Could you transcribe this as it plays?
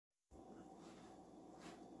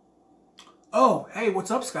Oh, hey,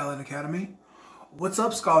 what's up, Skyline Academy? What's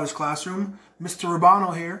up, Scholars Classroom? Mr.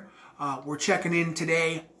 Rubano here. We're checking in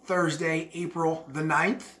today, Thursday, April the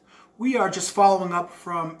 9th. We are just following up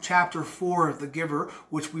from Chapter 4 of The Giver,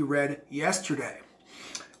 which we read yesterday.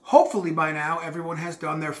 Hopefully by now, everyone has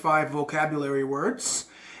done their 5 vocabulary words,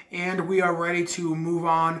 and we are ready to move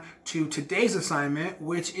on to today's assignment,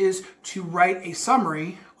 which is to write a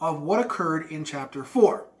summary of what occurred in Chapter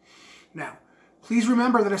 4. Now, please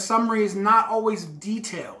remember that a summary is not always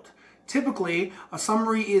detailed. Typically, a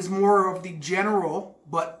summary is more of the general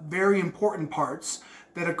but very important parts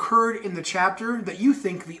that occurred in the chapter that you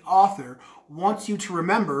think the author wants you to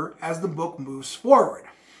remember as the book moves forward.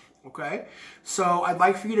 Okay? So I'd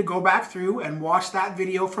like for you to go back through and watch that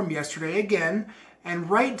video from yesterday again and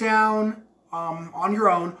write down on your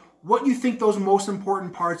own what you think those most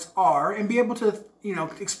important parts are and be able to,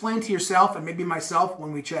 explain to yourself and maybe myself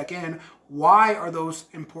when we check in, why are those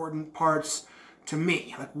important parts to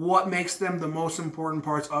me? Like, what makes them the most important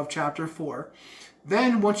parts of Chapter 4?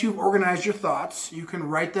 Then, once you've organized your thoughts, you can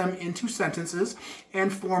write them into sentences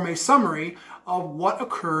and form a summary of what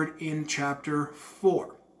occurred in Chapter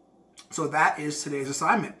 4. So that is today's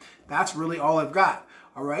assignment. That's really all I've got.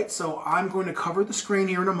 All right, so I'm going to cover the screen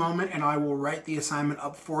here in a moment and I will write the assignment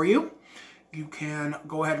up for you. You can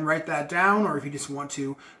go ahead and write that down, or if you just want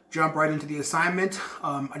to jump right into the assignment,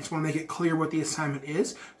 I just want to make it clear what the assignment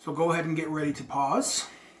is. So go ahead and get ready to pause.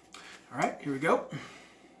 All right, here we go.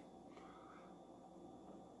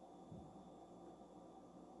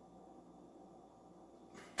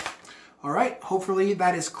 All right, hopefully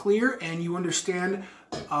that is clear and you understand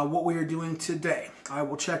what we are doing today. I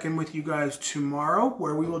will check in with you guys tomorrow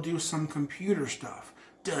where we will do some computer stuff.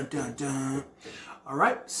 Dun, dun, dun. All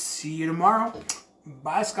right, see you tomorrow.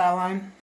 Bye, Skyline.